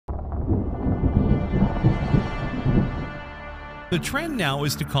The trend now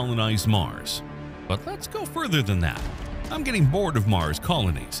is to colonize Mars. But let's go further than that. I'm getting bored of Mars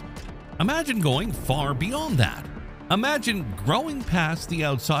colonies. Imagine going far beyond that. Imagine growing past the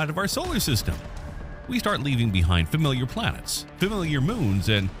outside of our solar system. We start leaving behind familiar planets, familiar moons,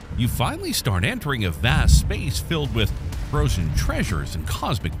 and you finally start entering a vast space filled with frozen treasures and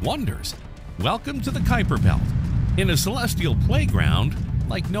cosmic wonders. Welcome to the Kuiper Belt, in a celestial playground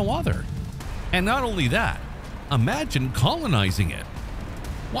like no other. And not only that, imagine colonizing it.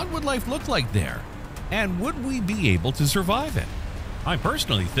 What would life look like there? And would we be able to survive it? I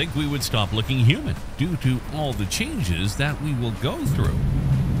personally think we would stop looking human due to all the changes that we will go through.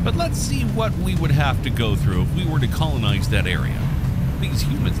 But let's see what we would have to go through if we were to colonize that area. These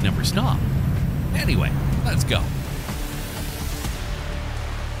humans never stop. Anyway, let's go.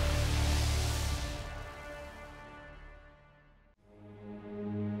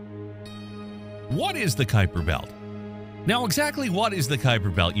 What is the Kuiper Belt? Now, exactly what is the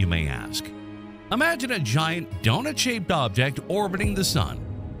Kuiper Belt, you may ask? Imagine a giant donut-shaped object orbiting the sun.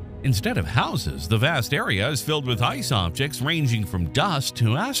 Instead of houses, the vast area is filled with ice objects ranging from dust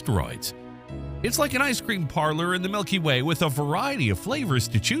to asteroids. It's like an ice cream parlor in the Milky Way with a variety of flavors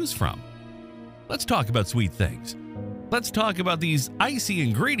to choose from. Let's talk about sweet things. Let's talk about these icy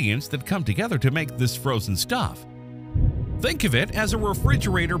ingredients that come together to make this frozen stuff. Think of it as a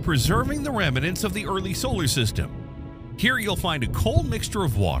refrigerator preserving the remnants of the early solar system. Here you'll find a cold mixture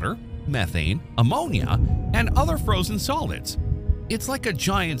of water, methane, ammonia, and other frozen solids. It's like a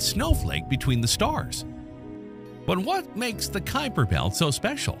giant snowflake between the stars. But what makes the Kuiper Belt so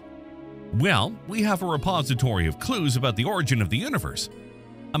special? Well, we have a repository of clues about the origin of the universe.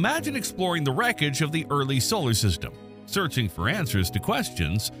 Imagine exploring the wreckage of the early solar system, searching for answers to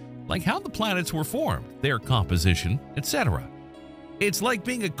questions like how the planets were formed, their composition, etc. It's like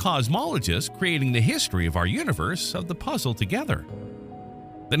being a cosmologist creating the history of our universe of the puzzle together.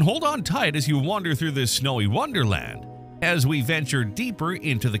 Then hold on tight as you wander through this snowy wonderland. As we venture deeper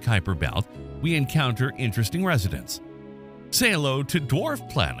into the Kuiper Belt, we encounter interesting residents. Say hello to dwarf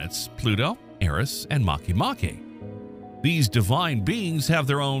planets Pluto, Eris, and Makemake. These divine beings have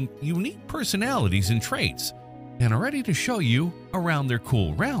their own unique personalities and traits and are ready to show you around their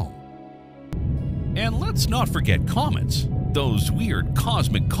cool realm. And let's not forget comets, those weird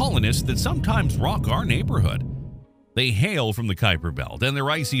cosmic colonists that sometimes rock our neighborhood. They hail from the Kuiper Belt, and their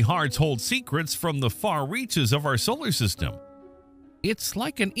icy hearts hold secrets from the far reaches of our solar system. It's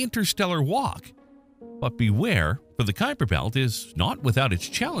like an interstellar walk. But beware, for the Kuiper Belt is not without its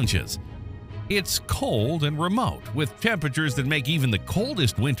challenges. It's cold and remote, with temperatures that make even the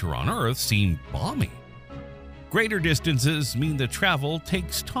coldest winter on Earth seem balmy. Greater distances mean that travel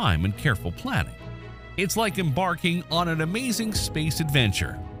takes time and careful planning. It's like embarking on an amazing space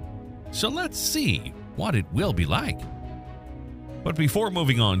adventure. So let's see what it will be like. But before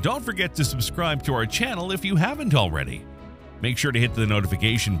moving on, don't forget to subscribe to our channel if you haven't already. Make sure to hit the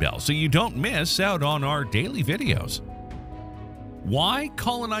notification bell so you don't miss out on our daily videos. Why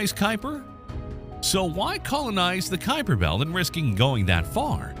colonize Kuiper? So why colonize the Kuiper Belt and risking going that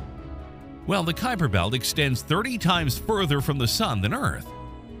far? Well, the Kuiper Belt extends 30 times further from the sun than Earth.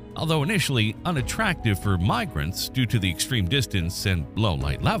 Although initially unattractive for migrants due to the extreme distance and low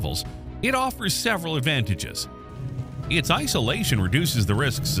light levels, it offers several advantages. Its isolation reduces the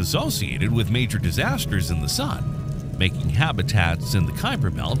risks associated with major disasters in the sun, making habitats in the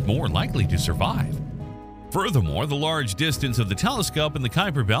Kuiper Belt more likely to survive. Furthermore, the large distance of the telescope in the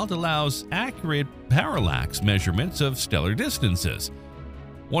Kuiper Belt allows accurate parallax measurements of stellar distances.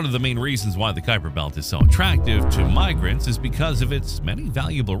 One of the main reasons why the Kuiper Belt is so attractive to migrants is because of its many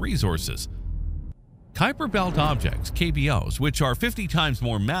valuable resources. Kuiper Belt objects, KBOs, which are 50 times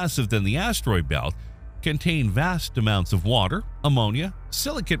more massive than the asteroid belt, contain vast amounts of water, ammonia,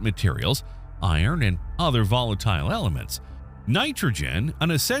 silicate materials, iron, and other volatile elements. Nitrogen,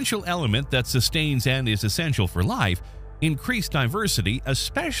 an essential element that sustains and is essential for life, increased diversity,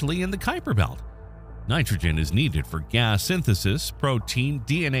 especially in the Kuiper Belt. Nitrogen is needed for gas synthesis, protein,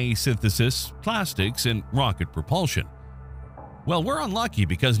 DNA synthesis, plastics, and rocket propulsion. Well, we're unlucky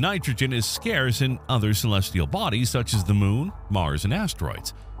because nitrogen is scarce in other celestial bodies such as the Moon, Mars, and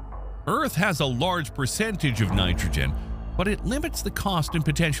asteroids. Earth has a large percentage of nitrogen, but it limits the cost and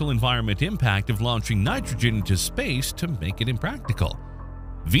potential environment impact of launching nitrogen into space to make it impractical.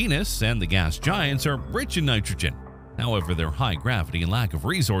 Venus and the gas giants are rich in nitrogen. However, their high gravity and lack of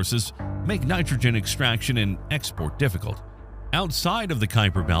resources make nitrogen extraction and export difficult. Outside of the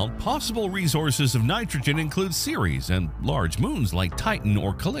Kuiper Belt, possible resources of nitrogen include Ceres and large moons like Titan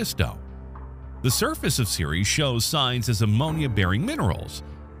or Callisto. The surface of Ceres shows signs as ammonia-bearing minerals,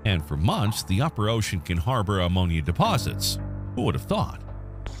 and for months the upper ocean can harbor ammonia deposits. Who would have thought?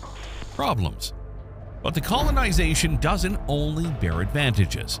 Problems. But the colonization doesn't only bear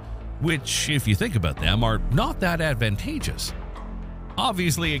advantages, which, if you think about them, are not that advantageous.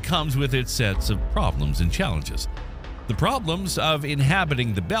 Obviously, it comes with its sets of problems and challenges. The problems of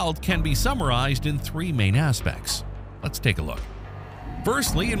inhabiting the belt can be summarized in three main aspects. Let's take a look.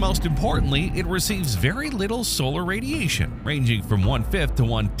 Firstly, and most importantly, it receives very little solar radiation, ranging from 1/5 to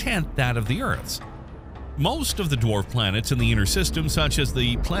 1/10 that of the Earth's. Most of the dwarf planets in the inner system, such as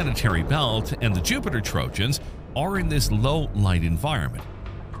the planetary belt and the Jupiter Trojans, are in this low light environment.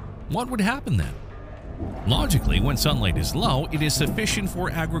 What would happen then? Logically, when sunlight is low, it is sufficient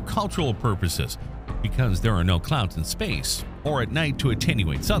for agricultural purposes because there are no clouds in space, or at night to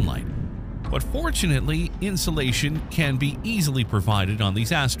attenuate sunlight. But fortunately, insulation can be easily provided on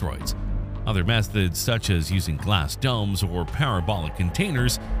these asteroids. Other methods, such as using glass domes or parabolic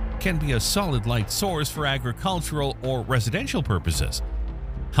containers, can be a solid light source for agricultural or residential purposes.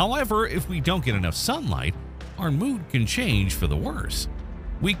 However, if we don't get enough sunlight, our mood can change for the worse.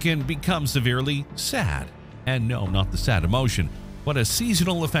 We can become severely sad, and no, not the sad emotion, but a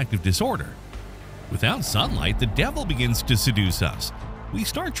seasonal affective disorder. Without sunlight, the devil begins to seduce us. We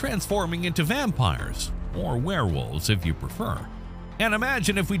start transforming into vampires, or werewolves if you prefer. And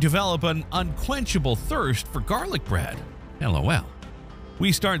imagine if we develop an unquenchable thirst for garlic bread. LOL.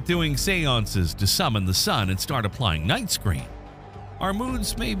 We start doing seances to summon the sun and start applying night screen. Our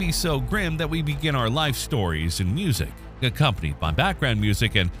moods may be so grim that we begin our life stories in music, accompanied by background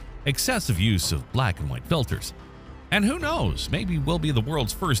music and excessive use of black and white filters. And who knows, maybe we'll be the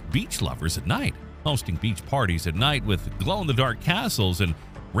world's first beach lovers at night, hosting beach parties at night with glow-in-the-dark castles and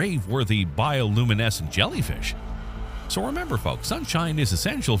rave-worthy bioluminescent jellyfish. So remember folks, sunshine is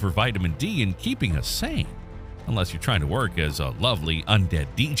essential for vitamin D in keeping us sane, unless you're trying to work as a lovely undead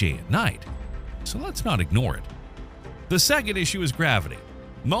DJ at night. So let's not ignore it. The second issue is gravity.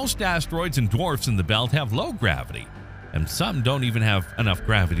 Most asteroids and dwarfs in the belt have low gravity, and some don't even have enough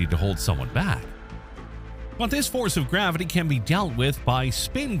gravity to hold someone back. But this force of gravity can be dealt with by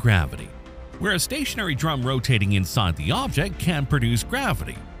spin gravity, where a stationary drum rotating inside the object can produce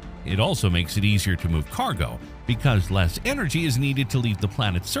gravity. It also makes it easier to move cargo because less energy is needed to leave the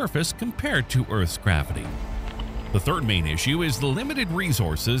planet's surface compared to Earth's gravity. The third main issue is the limited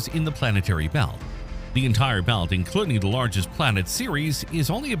resources in the planetary belt. The entire belt, including the largest planet series, is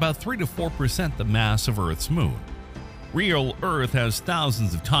only about 3 to 4% the mass of Earth's moon. Real Earth has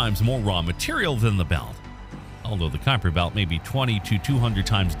thousands of times more raw material than the belt. Although the Kuiper Belt may be 20 to 200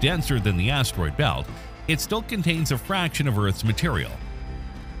 times denser than the asteroid belt, it still contains a fraction of Earth's material.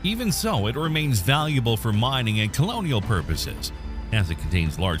 Even so, it remains valuable for mining and colonial purposes, as it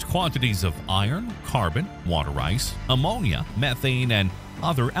contains large quantities of iron, carbon, water ice, ammonia, methane, and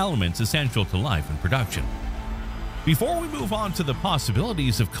other elements essential to life and production. Before we move on to the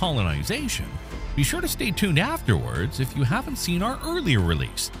possibilities of colonization, be sure to stay tuned afterwards if you haven't seen our earlier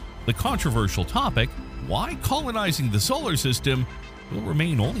release, the controversial topic, why colonizing the solar system will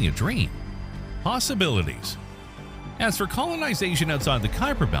remain only a dream. Possibilities. As for colonization outside the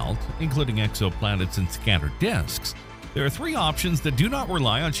Kuiper Belt, including exoplanets and scattered disks, there are three options that do not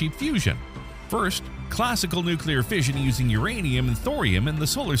rely on cheap fusion. First, classical nuclear fission using uranium and thorium in the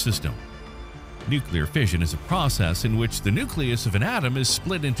solar system. Nuclear fission is a process in which the nucleus of an atom is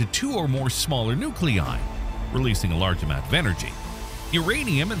split into two or more smaller nuclei, releasing a large amount of energy.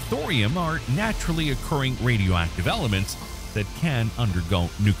 Uranium and thorium are naturally occurring radioactive elements that can undergo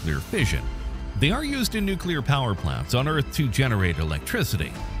nuclear fission. They are used in nuclear power plants on Earth to generate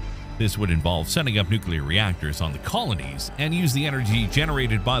electricity. This would involve setting up nuclear reactors on the colonies and use the energy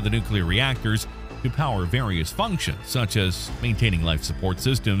generated by the nuclear reactors to power various functions, such as maintaining life support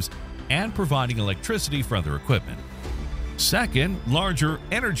systems and providing electricity for other equipment. Second, larger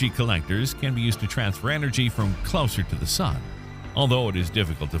energy collectors can be used to transfer energy from closer to the sun, although it is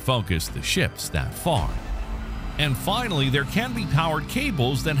difficult to focus the ships that far. And finally, there can be powered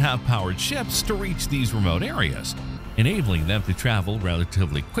cables that have powered ships to reach these remote areas, enabling them to travel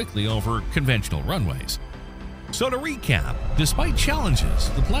relatively quickly over conventional runways. So to recap, despite challenges,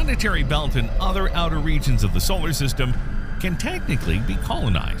 the planetary belt and other outer regions of the solar system can technically be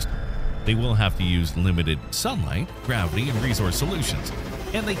colonized. They will have to use limited sunlight, gravity, and resource solutions,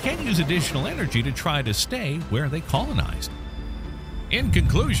 and they can use additional energy to try to stay where they colonized. In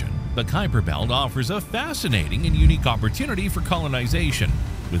conclusion, the Kuiper Belt offers a fascinating and unique opportunity for colonization,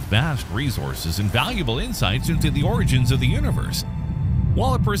 with vast resources and valuable insights into the origins of the universe.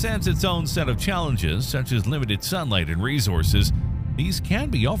 While it presents its own set of challenges, such as limited sunlight and resources, these can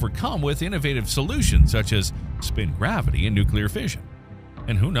be overcome with innovative solutions such as spin gravity and nuclear fission.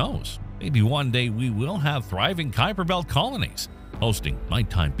 And who knows, Maybe one day we will have thriving Kuiper Belt colonies, hosting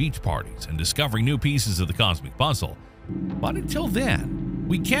nighttime beach parties and discovering new pieces of the cosmic puzzle. But until then,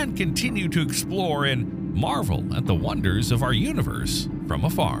 we can continue to explore and marvel at the wonders of our universe from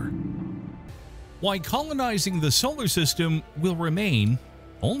afar. Why colonizing the solar system will remain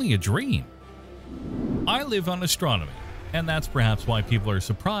only a dream. I live on astronomy, and that's perhaps why people are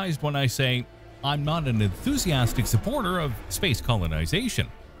surprised when I say I'm not an enthusiastic supporter of space colonization.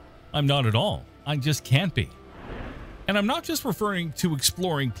 I'm not at all. I just can't be. And I'm not just referring to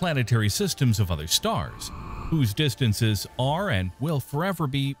exploring planetary systems of other stars, whose distances are and will forever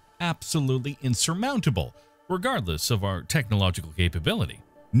be absolutely insurmountable, regardless of our technological capability.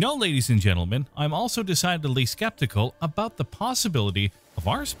 No, ladies and gentlemen, I'm also decidedly skeptical about the possibility of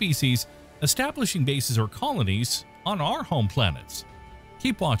our species establishing bases or colonies on our home planets.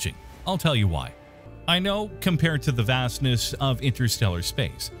 Keep watching, I'll tell you why. I know, compared to the vastness of interstellar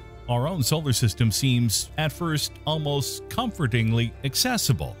space, our own solar system seems, at first, almost comfortingly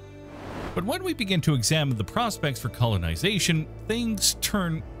accessible. But when we begin to examine the prospects for colonization, things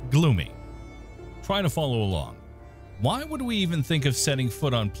turn gloomy. Try to follow along. Why would we even think of setting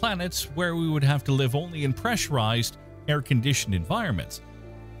foot on planets where we would have to live only in pressurized, air-conditioned environments,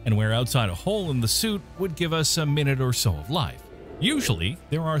 and where outside a hole in the suit would give us a minute or so of life? Usually,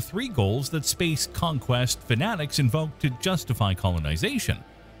 there are three goals that space conquest fanatics invoke to justify colonization: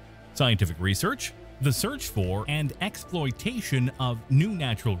 scientific research, the search for and exploitation of new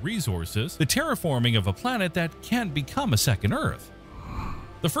natural resources, the terraforming of a planet that can become a second Earth.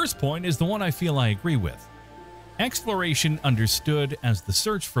 The first point is the one I feel I agree with. Exploration, understood as the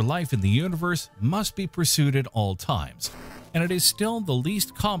search for life in the universe, must be pursued at all times, and it is still the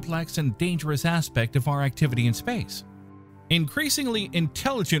least complex and dangerous aspect of our activity in space. Increasingly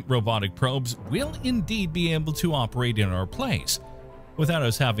intelligent robotic probes will indeed be able to operate in our place, without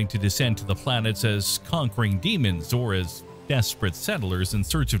us having to descend to the planets as conquering demons or as desperate settlers in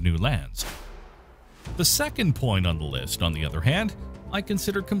search of new lands. The second point on the list, on the other hand, I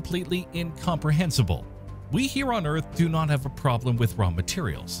consider completely incomprehensible. We here on Earth do not have a problem with raw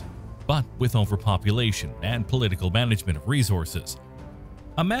materials, but with overpopulation and political management of resources.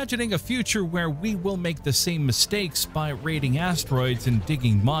 Imagining a future where we will make the same mistakes by raiding asteroids and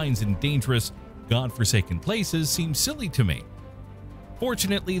digging mines in dangerous, godforsaken places seems silly to me.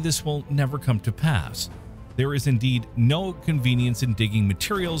 Fortunately, this will never come to pass. There is indeed no convenience in digging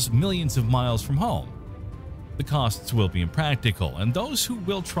materials millions of miles from home. The costs will be impractical, and those who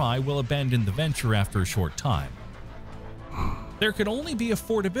will try will abandon the venture after a short time. There could only be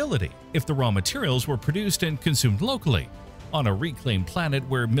affordability if the raw materials were produced and consumed locally, on a reclaimed planet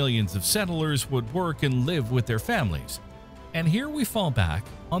where millions of settlers would work and live with their families. And here we fall back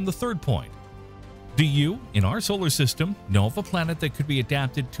on the third point. Do you, in our solar system, know of a planet that could be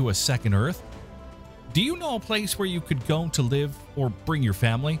adapted to a second Earth? Do you know a place where you could go to live or bring your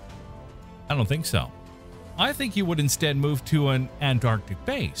family? I don't think so. I think you would instead move to an Antarctic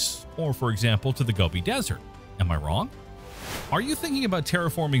base, or for example to the Gobi Desert. Am I wrong? Are you thinking about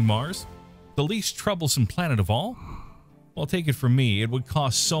terraforming Mars, the least troublesome planet of all? Well, take it from me, it would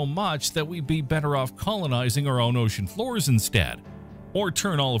cost so much that we'd be better off colonizing our own ocean floors instead, or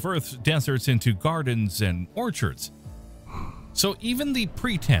turn all of Earth's deserts into gardens and orchards. So even the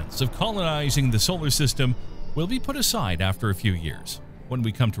pretense of colonizing the solar system will be put aside after a few years, when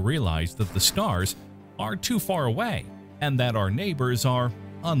we come to realize that the stars are too far away and that our neighbors are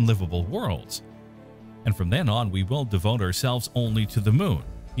unlivable worlds. And from then on, we will devote ourselves only to the moon,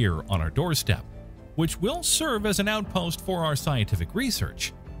 here on our doorstep, which will serve as an outpost for our scientific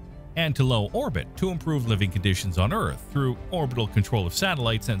research, and to low orbit to improve living conditions on Earth through orbital control of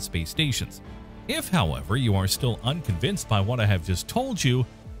satellites and space stations. If, however, you are still unconvinced by what I have just told you,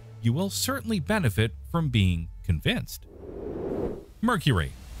 you will certainly benefit from being convinced.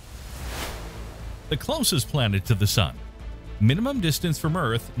 Mercury, the closest planet to the Sun. Minimum distance from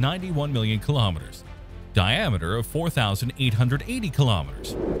Earth 91 million kilometers. Diameter of 4,880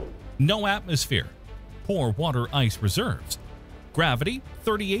 kilometers. No atmosphere. Poor water ice reserves. Gravity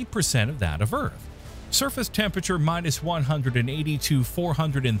 38% of that of Earth. Surface temperature minus 180 to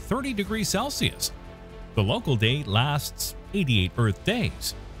 430 degrees Celsius. The local day lasts 88 Earth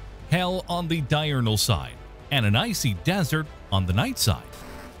days. Hell on the diurnal side, and an icy desert on the night side.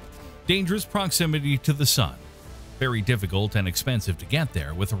 Dangerous proximity to the Sun. Very difficult and expensive to get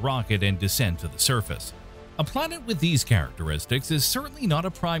there with a rocket and descend to the surface. A planet with these characteristics is certainly not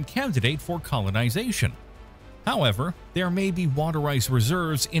a prime candidate for colonization. However, there may be water ice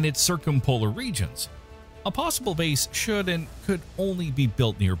reserves in its circumpolar regions. A possible base should and could only be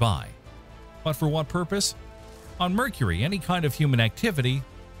built nearby. But for what purpose? On Mercury, any kind of human activity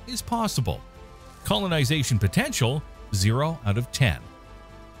is possible. Colonization potential, 0 out of 10.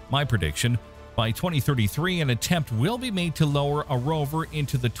 My prediction, by 2033 an attempt will be made to lower a rover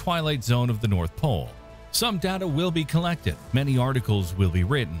into the twilight zone of the North Pole. Some data will be collected, many articles will be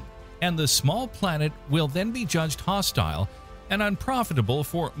written, and the small planet will then be judged hostile and unprofitable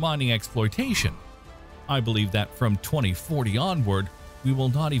for mining exploitation. I believe that from 2040 onward, we will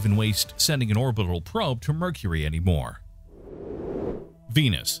not even waste sending an orbital probe to Mercury anymore.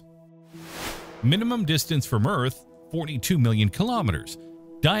 Venus. Minimum distance from Earth, 42 million kilometers.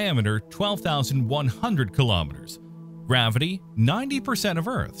 Diameter, 12,100 kilometers. Gravity, 90% of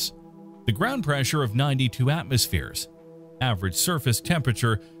Earth's. The ground pressure of 92 atmospheres. Average surface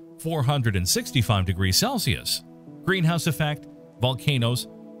temperature, 465 degrees Celsius. Greenhouse effect, volcanoes,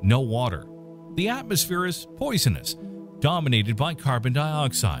 no water. The atmosphere is poisonous, dominated by carbon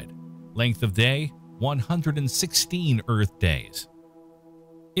dioxide. Length of day, 116 Earth days.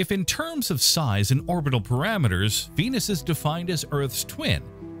 If in terms of size and orbital parameters, Venus is defined as Earth's twin,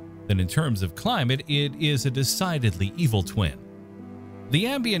 then in terms of climate, it is a decidedly evil twin. The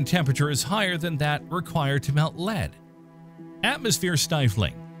ambient temperature is higher than that required to melt lead. Atmosphere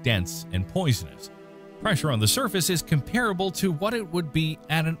stifling, dense, and poisonous. Pressure on the surface is comparable to what it would be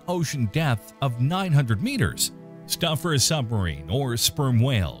at an ocean depth of 900 meters. Stuff for a submarine or sperm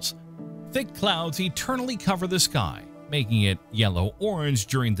whales. Thick clouds eternally cover the sky, making it yellow-orange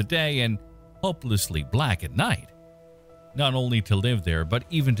during the day and hopelessly black at night. Not only to live there, but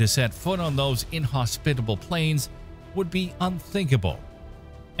even to set foot on those inhospitable plains would be unthinkable.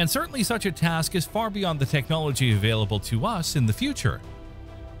 And certainly such a task is far beyond the technology available to us in the future.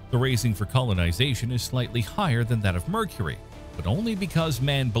 The raising for colonization is slightly higher than that of Mercury, but only because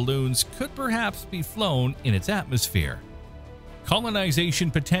manned balloons could perhaps be flown in its atmosphere.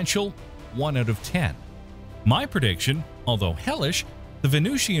 Colonization potential, 1 out of 10. My prediction, although hellish, the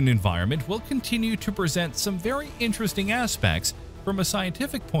Venusian environment will continue to present some very interesting aspects from a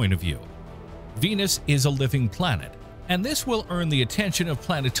scientific point of view. Venus is a living planet, and this will earn the attention of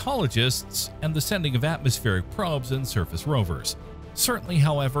planetologists and the sending of atmospheric probes and surface rovers. Certainly,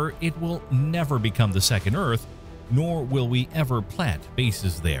 however, it will never become the second Earth, nor will we ever plant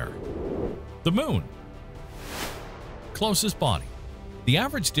bases there. The Moon. Closest body. The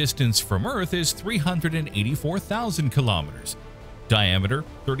average distance from Earth is 384,000 kilometers. Diameter,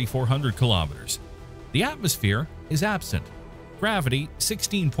 3,400 kilometers. The atmosphere is absent. Gravity,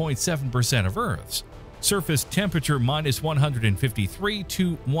 16.7% of Earth's. Surface temperature minus 153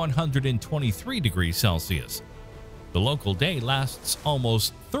 to 123 degrees Celsius. The local day lasts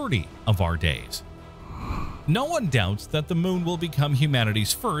almost 30 of our days. No one doubts that the Moon will become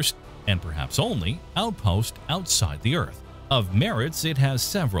humanity's first, and perhaps only, outpost outside the Earth. Of merits, it has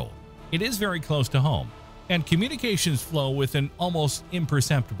several. It is very close to home, and communications flow with an almost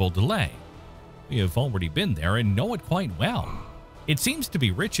imperceptible delay. We have already been there and know it quite well. It seems to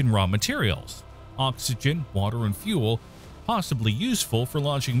be rich in raw materials, oxygen, water, and fuel, possibly useful for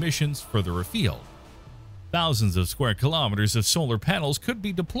launching missions further afield. Thousands of square kilometers of solar panels could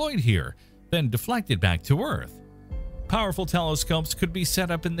be deployed here, then deflected back to Earth. Powerful telescopes could be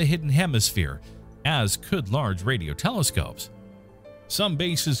set up in the hidden hemisphere, as could large radio telescopes. Some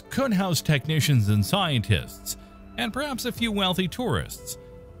bases could house technicians and scientists, and perhaps a few wealthy tourists.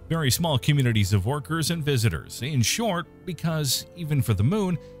 Very small communities of workers and visitors. In short, because even for the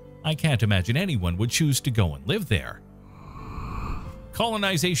Moon, I can't imagine anyone would choose to go and live there.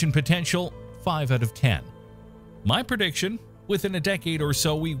 Colonization potential, 5 out of 10. My prediction, within a decade or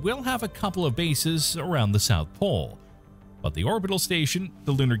so we will have a couple of bases around the South Pole. But the orbital station,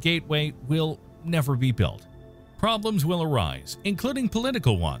 the Lunar Gateway, will never be built. Problems will arise, including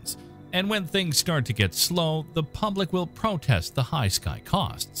political ones, and when things start to get slow, the public will protest the high sky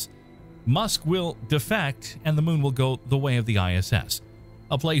costs. Musk will defect and the Moon will go the way of the ISS,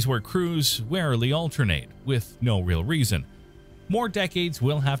 a place where crews warily alternate with no real reason. More decades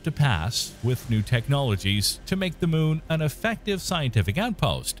will have to pass with new technologies to make the Moon an effective scientific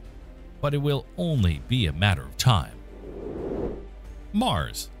outpost, but it will only be a matter of time.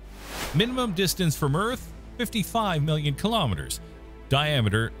 Mars. Minimum distance from Earth, 55 million kilometers.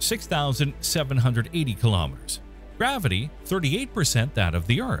 Diameter, 6,780 kilometers. Gravity, 38% that of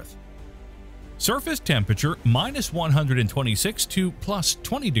the Earth. Surface temperature, minus 126 to plus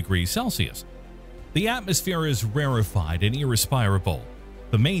 20 degrees Celsius. The atmosphere is rarefied and irrespirable,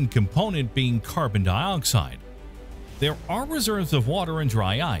 the main component being carbon dioxide. There are reserves of water and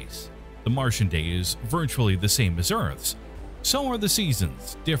dry ice. The Martian day is virtually the same as Earth's. So are the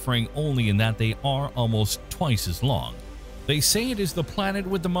seasons, differing only in that they are almost twice as long. They say it is the planet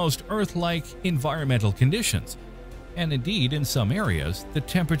with the most Earth-like environmental conditions. And indeed, in some areas, the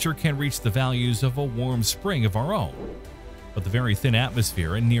temperature can reach the values of a warm spring of our own. But the very thin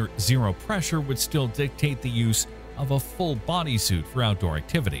atmosphere and near zero pressure would still dictate the use of a full bodysuit for outdoor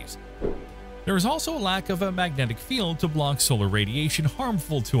activities. There is also a lack of a magnetic field to block solar radiation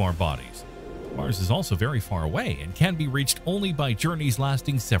harmful to our bodies. Mars is also very far away and can be reached only by journeys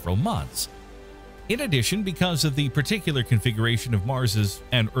lasting several months. In addition, because of the particular configuration of Mars's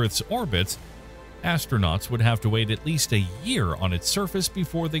and Earth's orbits, astronauts would have to wait at least a year on its surface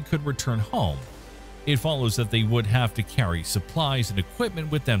before they could return home. It follows that they would have to carry supplies and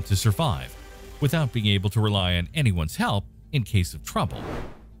equipment with them to survive, without being able to rely on anyone's help in case of trouble.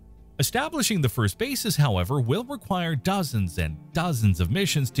 Establishing the first bases, however, will require dozens and dozens of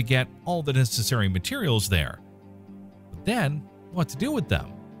missions to get all the necessary materials there. But then, what to do with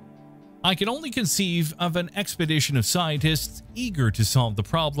them? I can only conceive of an expedition of scientists eager to solve the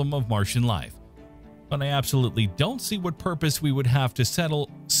problem of Martian life, but I absolutely don't see what purpose we would have to settle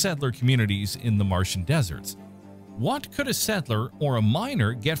settler communities in the Martian deserts. What could a settler or a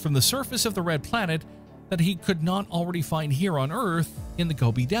miner get from the surface of the red planet that he could not already find here on Earth in the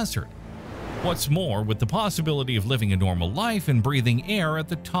Gobi Desert? What's more, with the possibility of living a normal life and breathing air at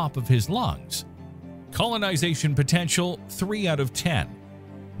the top of his lungs? Colonization potential 3 out of 10.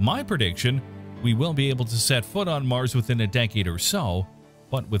 My prediction, we will be able to set foot on Mars within a decade or so,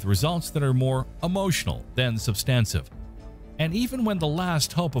 but with results that are more emotional than substantive. And even when the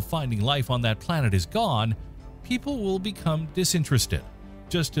last hope of finding life on that planet is gone, people will become disinterested,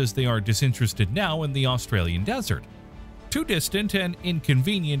 just as they are disinterested now in the Australian desert. Too distant and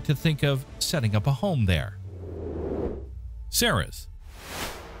inconvenient to think of setting up a home there. Ceres,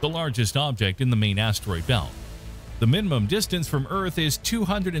 the largest object in the main asteroid belt. The minimum distance from Earth is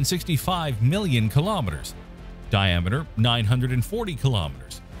 265 million kilometers. Diameter 940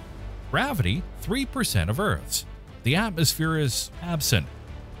 kilometers. Gravity 3% of Earth's. The atmosphere is absent.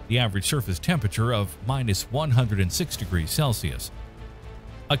 The average surface temperature of -106 degrees Celsius.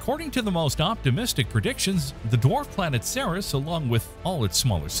 According to the most optimistic predictions, the dwarf planet Ceres, along with all its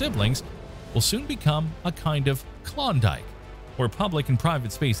smaller siblings, will soon become a kind of Klondike, where public and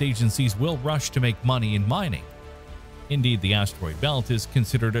private space agencies will rush to make money in mining. Indeed, the asteroid belt is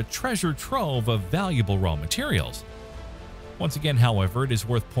considered a treasure trove of valuable raw materials. Once again, however, it is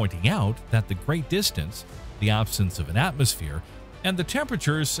worth pointing out that the great distance, the absence of an atmosphere, and the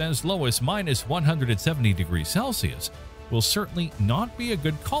temperatures as low as -170 degrees Celsius will certainly not be a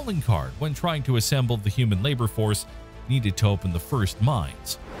good calling card when trying to assemble the human labor force needed to open the first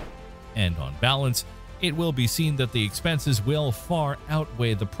mines. And on balance, it will be seen that the expenses will far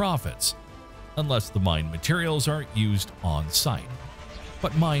outweigh the profits, unless the mined materials are used on site.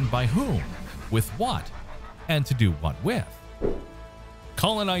 But mined by whom? With what? And to do what with?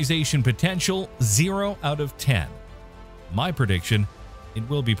 Colonization potential 0 out of 10. My prediction, it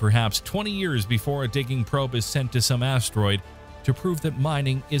will be perhaps 20 years before a digging probe is sent to some asteroid to prove that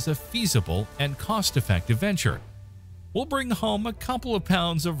mining is a feasible and cost-effective venture. We'll bring home a couple of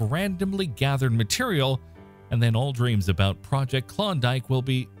pounds of randomly gathered material, and then all dreams about Project Klondike will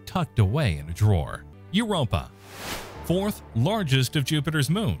be tucked away in a drawer. Europa, 4th largest of Jupiter's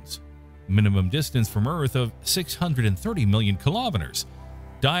moons. Minimum distance from Earth of 630 million kilometers.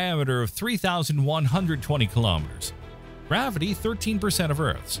 Diameter of 3,120 kilometers. Gravity 13% of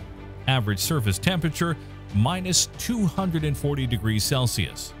Earth's. Average surface temperature -240 degrees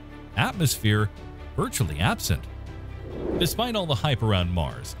Celsius. Atmosphere virtually absent. Despite all the hype around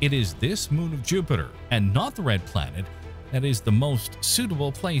Mars, it is this moon of Jupiter, and not the red planet, that is the most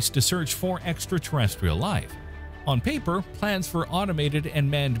suitable place to search for extraterrestrial life. On paper, plans for automated and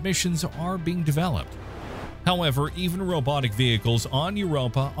manned missions are being developed. However, even robotic vehicles on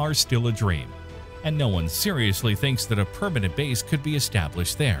Europa are still a dream, and no one seriously thinks that a permanent base could be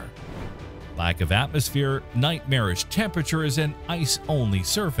established there. Lack of atmosphere, nightmarish temperatures, and ice-only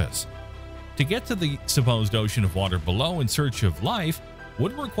surface. To get to the supposed ocean of water below in search of life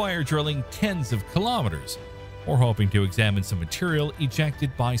would require drilling tens of kilometers, or hoping to examine some material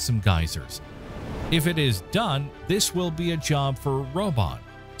ejected by some geysers. If it is done, this will be a job for a robot,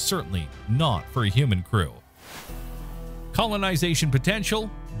 certainly not for a human crew. Colonization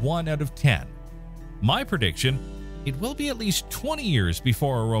potential 1 out of 10. My prediction, it will be at least 20 years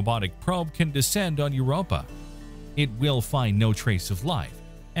before a robotic probe can descend on Europa. It will find no trace of life,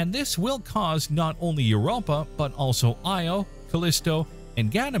 and this will cause not only Europa but also Io, Callisto,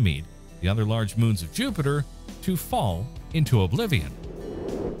 and Ganymede, the other large moons of Jupiter, to fall into oblivion.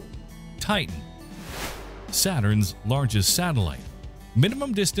 Titan, Saturn's largest satellite.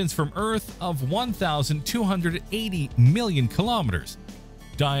 Minimum distance from Earth of 1,280 million kilometers.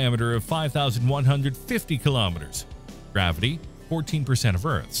 Diameter of 5,150 kilometers. Gravity, 14% of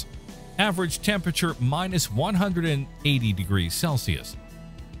Earth's. Average temperature, minus 180 degrees Celsius.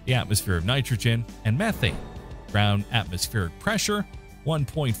 The atmosphere of nitrogen and methane. Ground atmospheric pressure,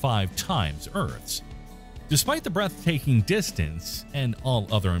 1.5 times Earth's. Despite the breathtaking distance and all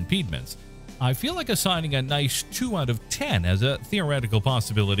other impediments, I feel like assigning a nice 2 out of 10 as a theoretical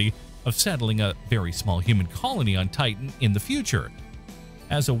possibility of settling a very small human colony on Titan in the future.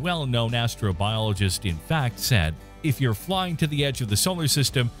 As a well-known astrobiologist in fact said, if you're flying to the edge of the solar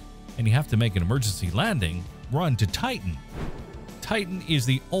system and you have to make an emergency landing, run to Titan. Titan is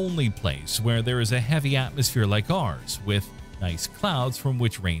the only place where there is a heavy atmosphere like ours, with nice clouds from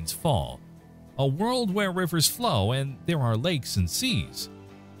which rains fall. A world where rivers flow and there are lakes and seas.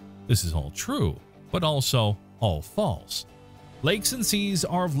 This is all true, but also all false. Lakes and seas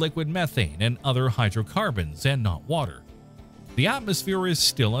are of liquid methane and other hydrocarbons and not water. The atmosphere is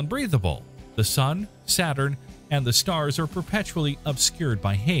still unbreathable. The Sun, Saturn, and the stars are perpetually obscured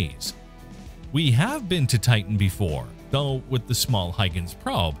by haze. We have been to Titan before, though with the small Huygens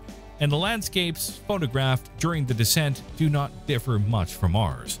probe, and the landscapes photographed during the descent do not differ much from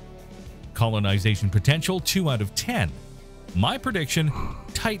ours. Colonization potential, 2 out of 10. My prediction,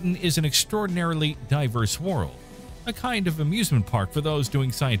 Titan is an extraordinarily diverse world, a kind of amusement park for those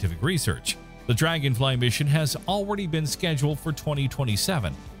doing scientific research. The Dragonfly mission has already been scheduled for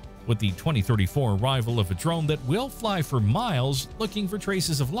 2027, with the 2034 arrival of a drone that will fly for miles looking for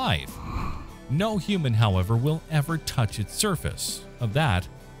traces of life. No human, however, will ever touch its surface. Of that,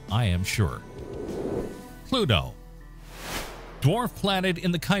 I am sure. Pluto. Dwarf planet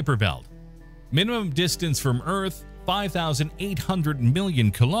in the Kuiper Belt. Minimum distance from Earth, 5,800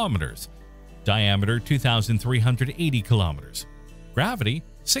 million kilometers. Diameter, 2,380 kilometers. Gravity,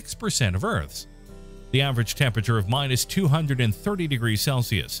 6% of Earth's. The average temperature of minus 230 degrees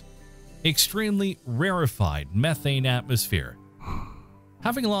Celsius. Extremely rarefied methane atmosphere.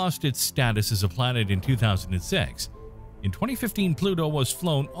 Having lost its status as a planet in 2006, in 2015 Pluto was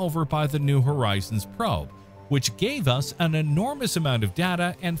flown over by the New Horizons probe, which gave us an enormous amount of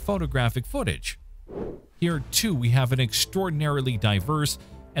data and photographic footage. Here too we have an extraordinarily diverse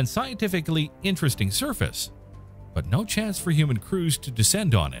and scientifically interesting surface, but no chance for human crews to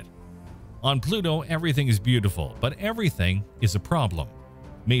descend on it. On Pluto, everything is beautiful, but everything is a problem,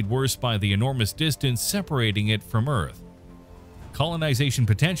 made worse by the enormous distance separating it from Earth. Colonization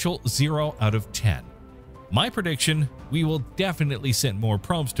potential, 0 out of 10. My prediction, we will definitely send more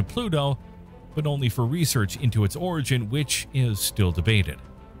probes to Pluto, but only for research into its origin, which is still debated.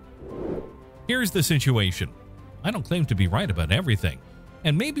 Here's the situation. I don't claim to be right about everything,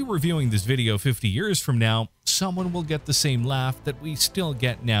 and maybe reviewing this video 50 years from now, someone will get the same laugh that we still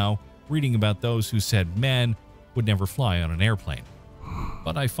get now reading about those who said men would never fly on an airplane.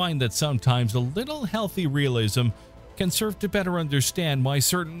 But I find that sometimes a little healthy realism can serve to better understand why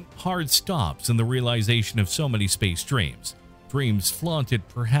certain hard stops in the realization of so many space dreams. Dreams flaunted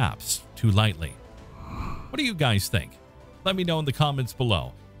perhaps too lightly. What do you guys think? Let me know in the comments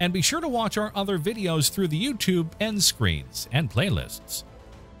below, and be sure to watch our other videos through the YouTube end screens and playlists.